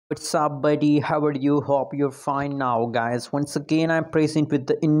What's up, buddy? How are you? Hope you're fine now, guys. Once again, I'm present with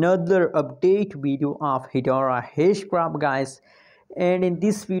another update video of Hedera Hashgraph, guys. And in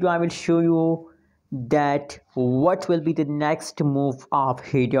this video, I will show you that what will be the next move of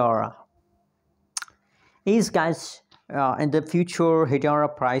Hedera. Is guys, in the future,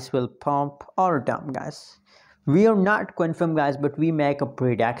 Hedera price will pump or dump, guys. We are not confirmed, guys, but we make a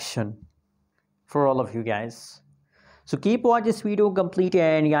prediction for all of you guys. So keep watching this video complete,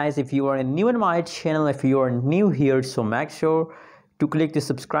 and guys, if you are new in my channel, if you are new here, so make sure to click the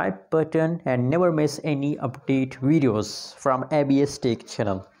subscribe button and never miss any update videos from ABS Tech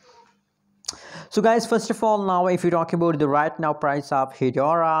channel. So guys, first of all, now if you talk about the right now price of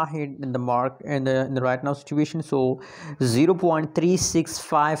Hedera in the mark in the right now situation, so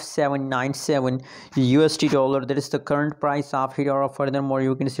 0.365797 USD dollar, that is the current price of Hedera. Furthermore,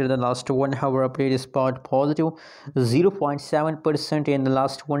 you can see the last 1 hour update is spot positive 0.7%, in the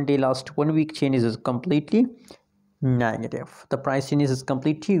last 1 day, last 1 week changes is completely negative. The price changes is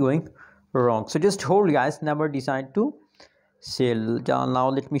completely going wrong, so just hold, guys, never decide to sell down. Now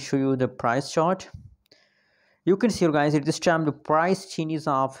let me show you the price chart. You can see, guys, at this time the price changes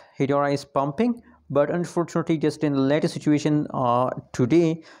of Hedera is pumping, but unfortunately just in the latest situation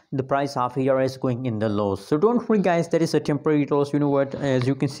today the price of Hedera is going in the lows. So don't worry, guys, that is a temporary loss. You know what, as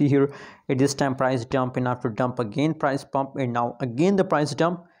you can see here, at this time price dump, and after dump again price pump, and now again the price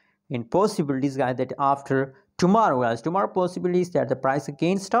dump, and possibilities, guys, that after tomorrow, guys, tomorrow possibilities that the price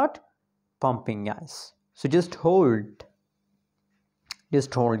again start pumping, guys. So just hold,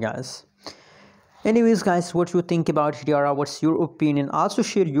 guys. Anyways, guys, what you think about Hedera? What's your opinion? Also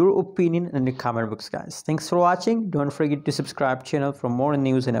share your opinion in the comment box, guys. Thanks for watching. Don't forget to subscribe channel for more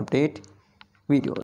news and update videos.